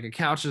 Like a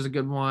couch is a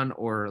good one,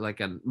 or like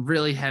a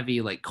really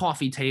heavy like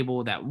coffee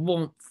table that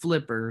won't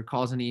flip or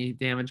cause any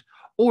damage.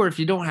 Or if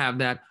you don't have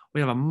that, we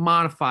have a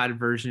modified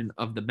version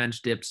of the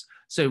bench dips.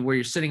 So where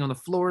you're sitting on the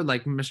floor,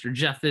 like Mr.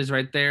 Jeff is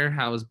right there,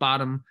 how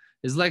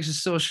his legs are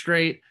so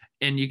straight,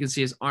 and you can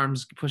see his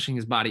arms pushing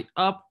his body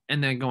up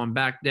and then going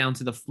back down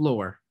to the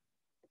floor.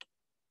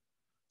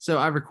 So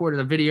I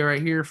recorded a video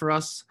right here for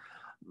us,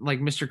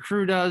 like Mr.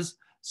 Crew does.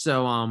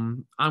 So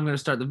I'm going to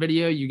start the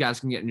video. You guys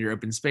can get in your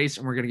open space,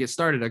 and we're going to get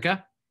started, okay?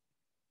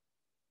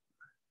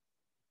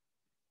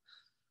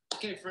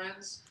 Okay,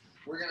 friends,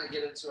 we're going to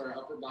get into our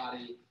upper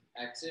body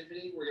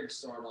activity. We're going to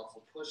start off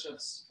with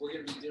push-ups. We're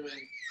going to be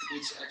doing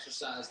each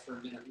exercise for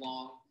a minute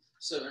long.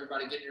 So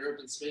everybody get in your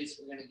open space.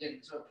 We're going to get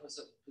into a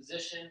push-up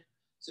position.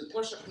 So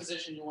push-up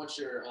position, you want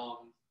your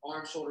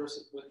arm, shoulders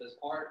width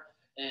apart,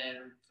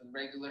 and for the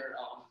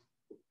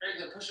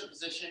regular push-up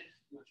position,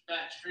 you want your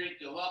back straight,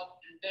 go up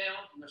and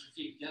down, you want your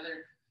feet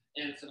together.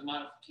 And for the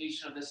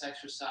modification of this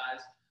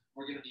exercise,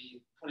 we're going to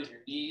be putting your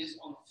knees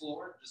on the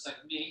floor, just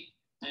like me,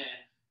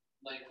 and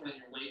like putting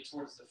your weight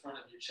towards the front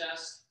of your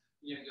chest.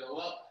 You're going to go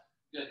up,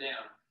 go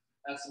down.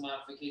 That's the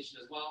modification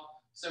as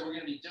well. So we're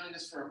going to be doing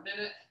this for a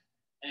minute,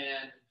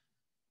 and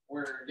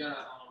we're going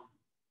to,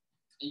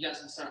 you guys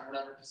can start in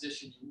whatever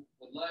position you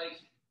would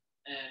like,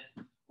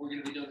 and we're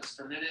going to be doing this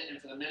for a minute.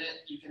 And for the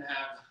minute, you can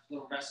have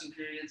little resting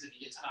periods if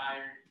you get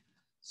tired.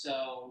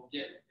 So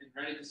get in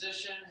ready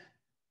position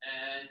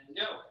and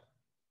go.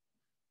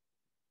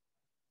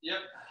 Yep.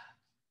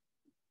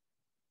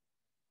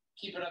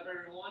 Keep it up,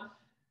 everyone.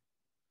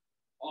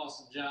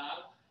 Awesome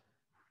job.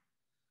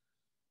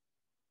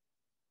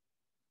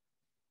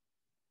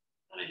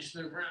 Let me just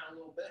move around a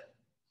little bit.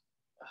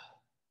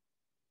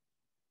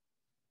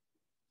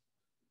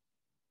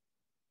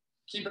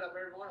 Keep it up,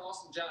 everyone.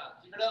 Awesome job.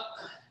 Keep it up.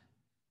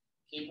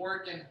 Keep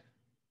working.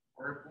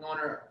 Working on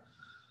our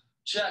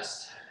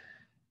chest.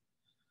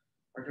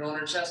 Working on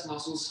our chest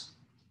muscles.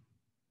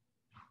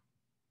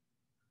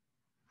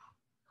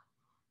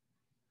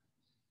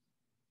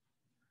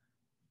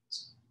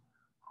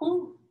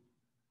 Whew.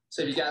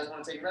 So if you guys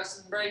want to take a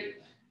resting break,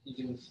 you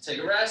can take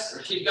a rest or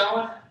keep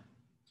going.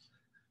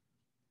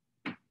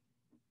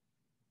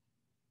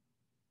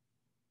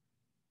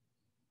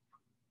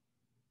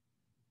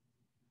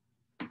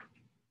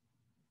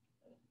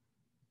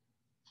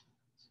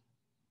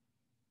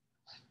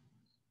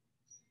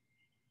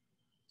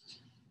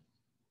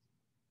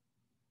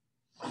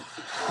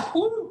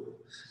 Woo.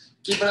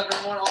 Keep it up,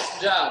 everyone.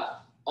 Awesome job.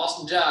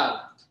 Awesome job.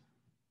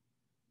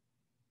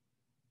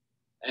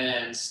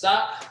 And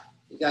stop.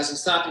 You guys can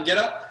stop and get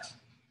up.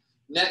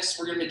 Next,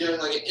 we're going to be doing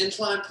like an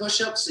incline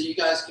push-up, so you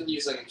guys can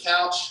use like a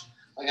couch.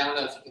 Like, I don't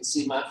know if you can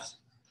see my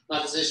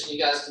position. You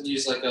guys can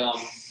use like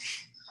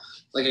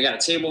I got a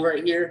table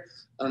right here.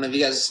 I don't know if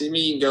you guys see me.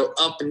 You can go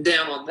up and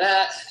down on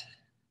that.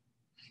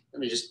 Let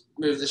me just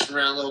move this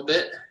around a little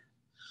bit.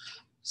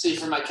 See,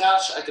 from my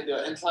couch, I could do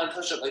an incline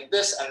push-up like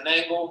this at an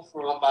angle,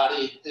 where my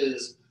body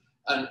is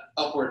an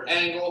upward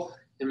angle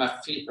and my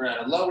feet are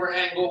at a lower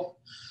angle.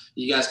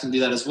 You guys can do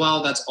that as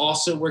well. That's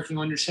also working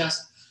on your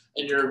chest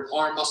and your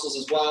arm muscles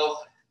as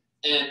well.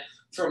 And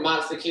for a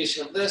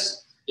modification of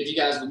this, if you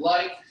guys would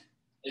like,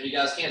 if you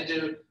guys can't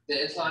do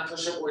the incline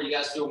push-up or you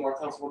guys feel more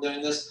comfortable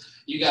doing this,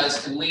 you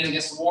guys can lean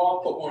against the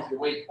wall, put more of your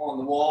weight on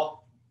the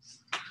wall,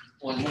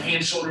 on your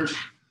hands, shoulders,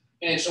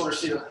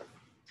 feet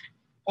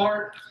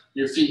apart,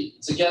 your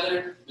feet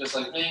together, just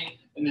like me,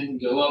 and then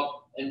go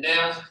up and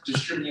down,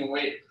 distributing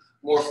weight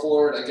more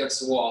forward against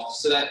the wall.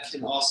 So that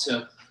can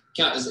also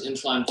count as an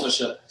incline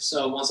push-up.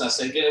 So once I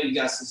say go, you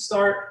guys can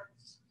start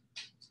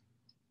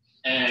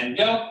and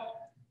go.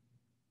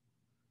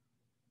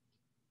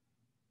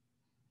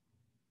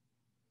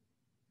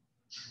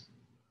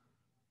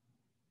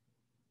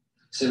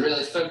 So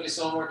really focus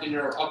on working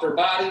your upper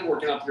body,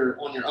 working up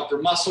on your upper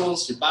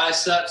muscles, your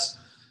biceps,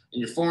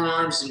 and your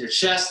forearms and your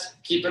chest.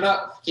 Keep it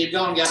up. Keep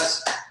going,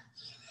 guys.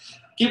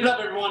 Keep it up,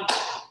 everyone.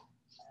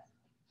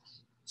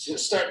 So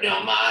start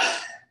doing my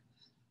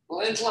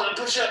little incline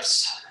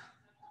push-ups.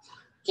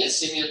 Can't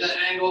see me at that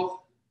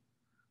angle.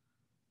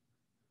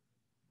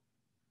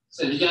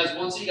 So if you guys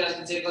want to, you guys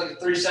can take like a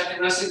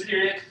 3-second resting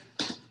period.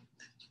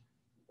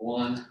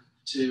 1,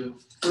 2,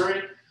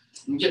 3.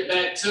 And get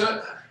back to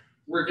it.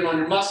 Working on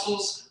your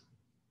muscles.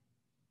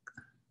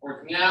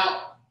 Working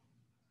out.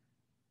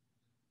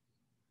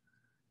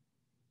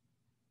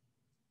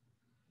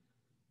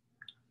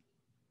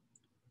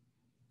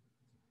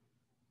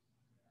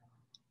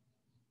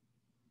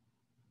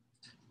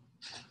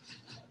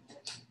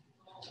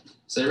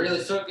 So really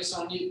focus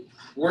on you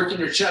working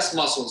your chest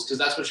muscles, because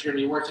that's what you're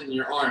going to be working in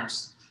your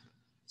arms.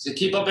 So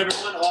keep up,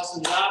 everyone.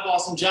 Awesome job.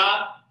 Awesome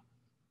job.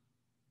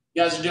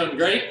 You guys are doing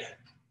great.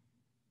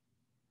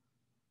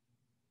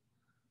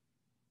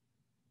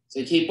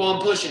 So keep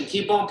on pushing.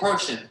 Keep on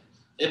pushing.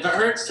 If it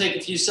hurts, take a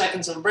few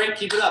seconds of a break.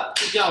 Keep it up.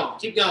 Keep going.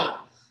 Keep going.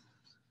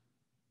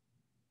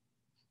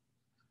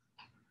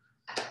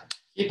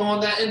 Keep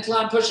on that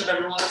incline push-up,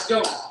 everyone. Let's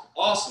go.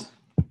 Awesome.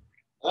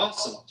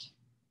 Awesome.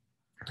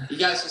 You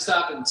guys can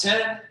stop in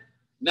 10,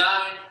 9,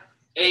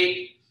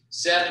 8,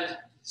 7,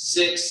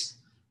 6,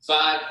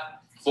 5,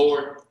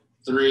 4,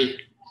 3,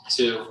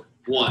 2,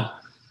 1.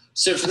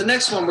 So for the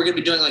next one, we're going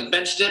to be doing like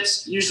bench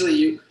dips. Usually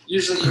you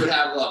would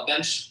have a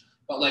bench,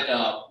 but like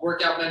a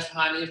workout bench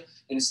behind you.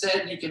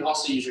 Instead, you can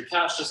also use your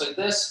couch just like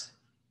this.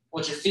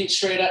 Want your feet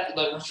straight up,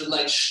 like with your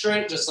legs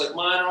straight, just like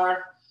mine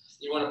are.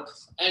 You want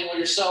to angle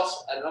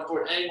yourself at an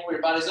upward angle where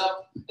your body's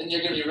up. And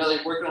you're going to be really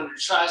working on your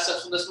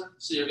triceps on this one.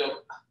 So you'll go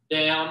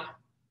down,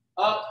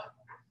 up,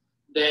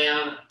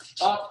 down,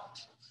 up.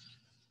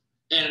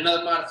 And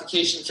another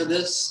modification for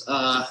this,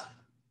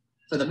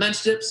 for the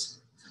bench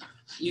dips,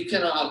 you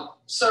can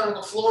start on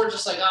the floor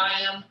just like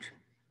I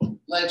am.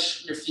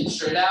 Legs, your feet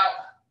straight out.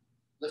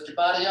 Lift your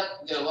body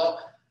up, go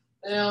up,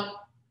 down,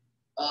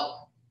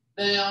 up,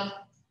 down,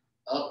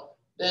 up,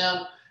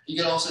 down. You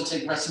can also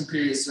take resting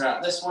periods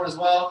throughout this one as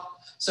well.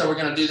 So we're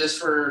going to do this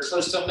for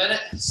close to a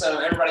minute. So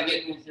everybody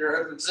get in your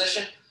open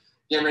position.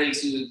 Get ready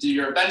to do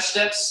your bench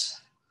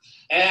dips.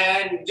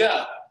 And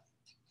go.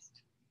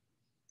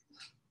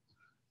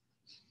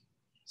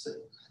 So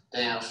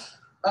down,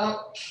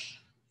 up,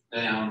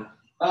 down,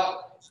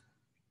 up,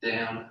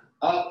 down,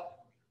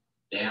 up,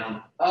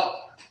 down,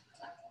 up.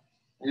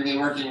 You're going to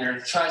be working your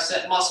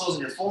tricep muscles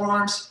and your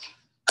forearms.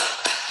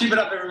 Keep it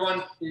up,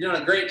 everyone. You're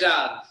doing a great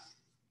job.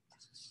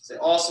 Say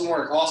awesome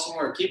work, awesome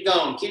work. Keep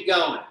going, keep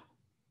going.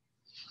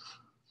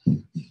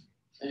 And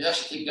you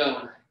should keep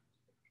going.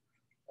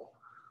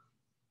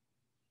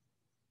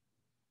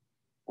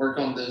 Work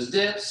on those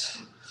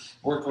dips.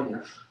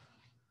 Working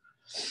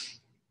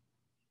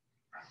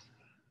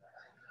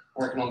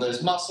on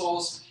those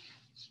muscles.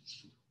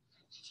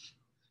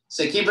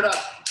 So keep it up.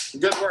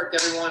 Good work,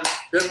 everyone.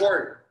 Good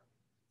work.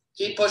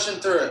 Keep pushing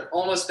through it.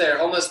 Almost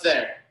there, almost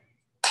there.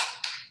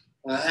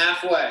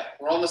 Halfway.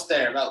 We're almost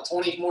there. About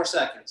 20 more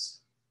seconds.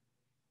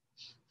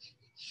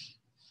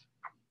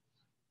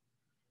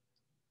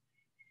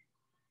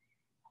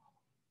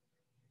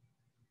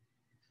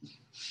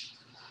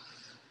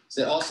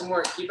 So awesome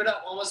work. Keep it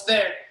up. Almost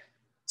there.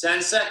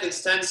 10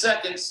 seconds. 10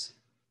 seconds.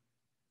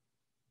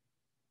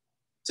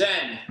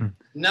 10,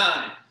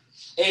 9,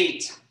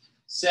 8,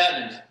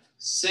 7,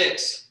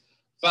 6,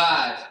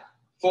 5,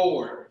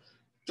 4,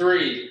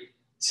 3,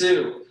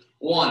 2,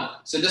 1.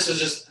 So this was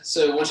just,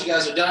 so once you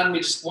guys are done, we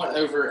just went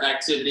over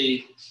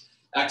activity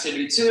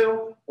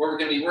 2, where we're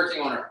going to be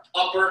working on our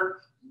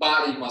upper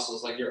body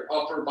muscles, like your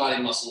upper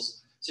body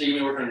muscles. So you're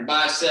going to be working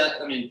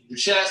on your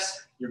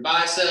chest, your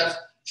biceps,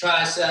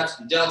 triceps,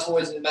 your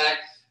deltoids in the back.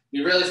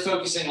 You're really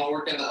focusing on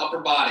working the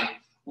upper body.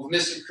 With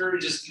Mr. Crew,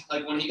 just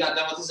like when he got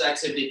done with his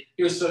activity,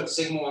 he was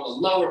focusing more on the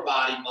lower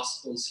body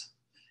muscles.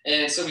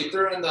 And so we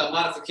threw in the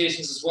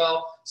modifications as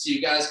well, so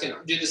you guys can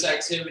do this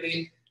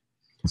activity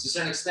to a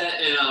certain extent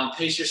and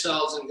pace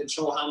yourselves and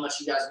control how much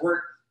you guys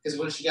work, because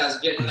once you guys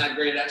get in that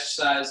great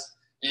exercise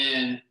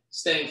and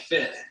staying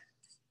fit.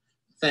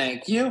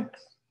 Thank you.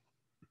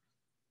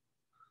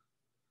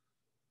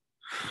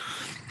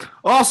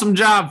 Awesome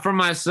job from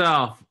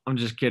myself. I'm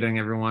just kidding,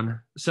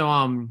 everyone.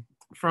 So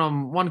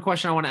from one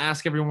question I want to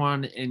ask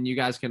everyone, and you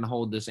guys can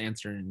hold this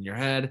answer in your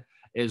head,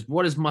 is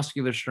what is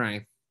muscular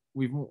strength?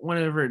 We've went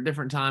over it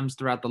different times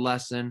throughout the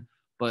lesson,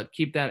 but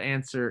keep that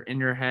answer in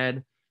your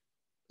head,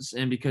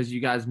 and because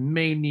you guys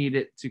may need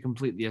it to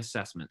complete the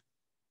assessment.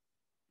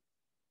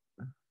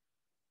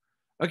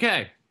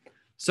 Okay,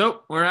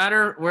 so we're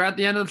at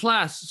the end of the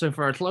class. So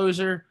for our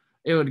closer,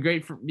 it would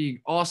be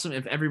awesome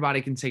if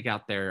everybody can take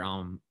out their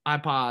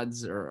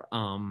iPods or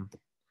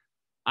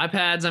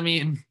iPads. I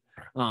mean,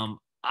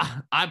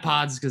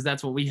 iPods, because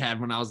that's what we had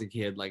when I was a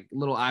kid, like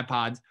little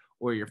iPods,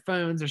 or your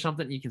phones or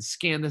something. You can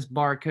scan this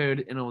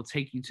barcode and it will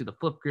take you to the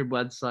Flipgrid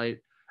website.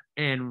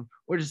 And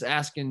we're just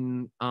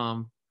asking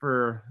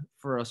for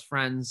us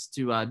friends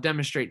to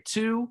demonstrate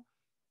 2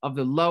 of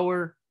the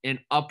lower and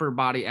upper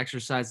body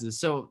exercises.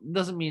 So it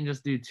doesn't mean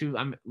just do 2.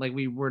 Like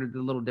we worded it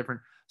a little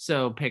different.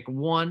 So pick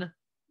 1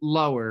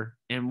 lower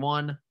and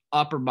 1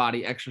 upper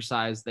body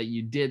exercise that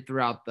you did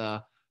throughout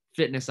the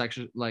fitness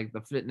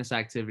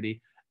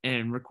activity,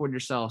 and record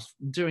yourself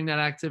doing that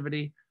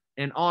activity.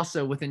 And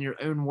also within your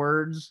own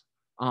words,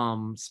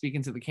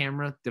 speaking to the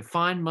camera,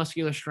 define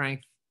muscular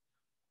strength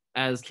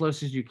as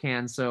close as you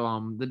can.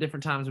 So the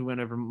different times we went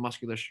over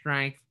muscular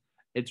strength,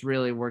 it's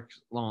really works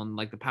on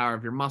like the power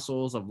of your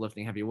muscles, of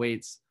lifting heavy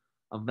weights,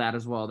 of that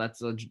as well.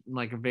 That's a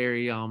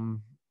very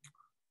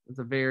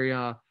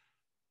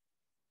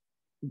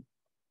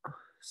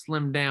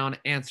slimmed down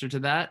answer to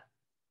that,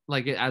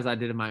 as I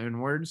did in my own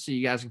words. So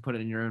you guys can put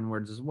it in your own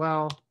words as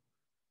well.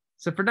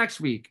 So for next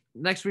week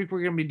we're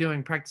going to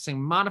be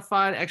practicing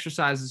modified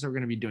exercises. So we're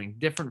going to be doing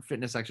different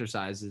fitness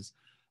exercises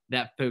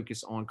that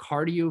focus on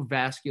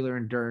cardiovascular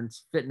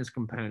endurance fitness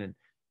component.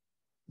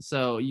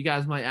 So you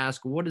guys might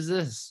ask, what is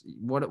this?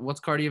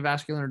 What's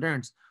cardiovascular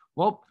endurance?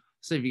 Well,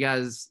 so if you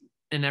guys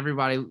and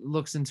everybody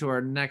looks into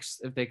our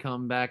next, if they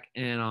come back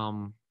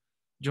and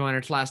join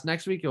our class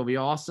next week, it'll be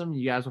awesome.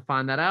 You guys will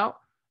find that out,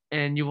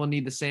 and you will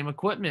need the same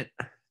equipment.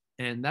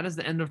 And that is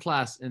the end of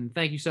class. And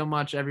thank you so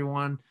much,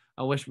 everyone.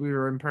 I wish we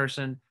were in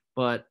person,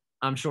 but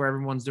I'm sure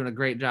everyone's doing a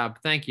great job.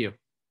 Thank you.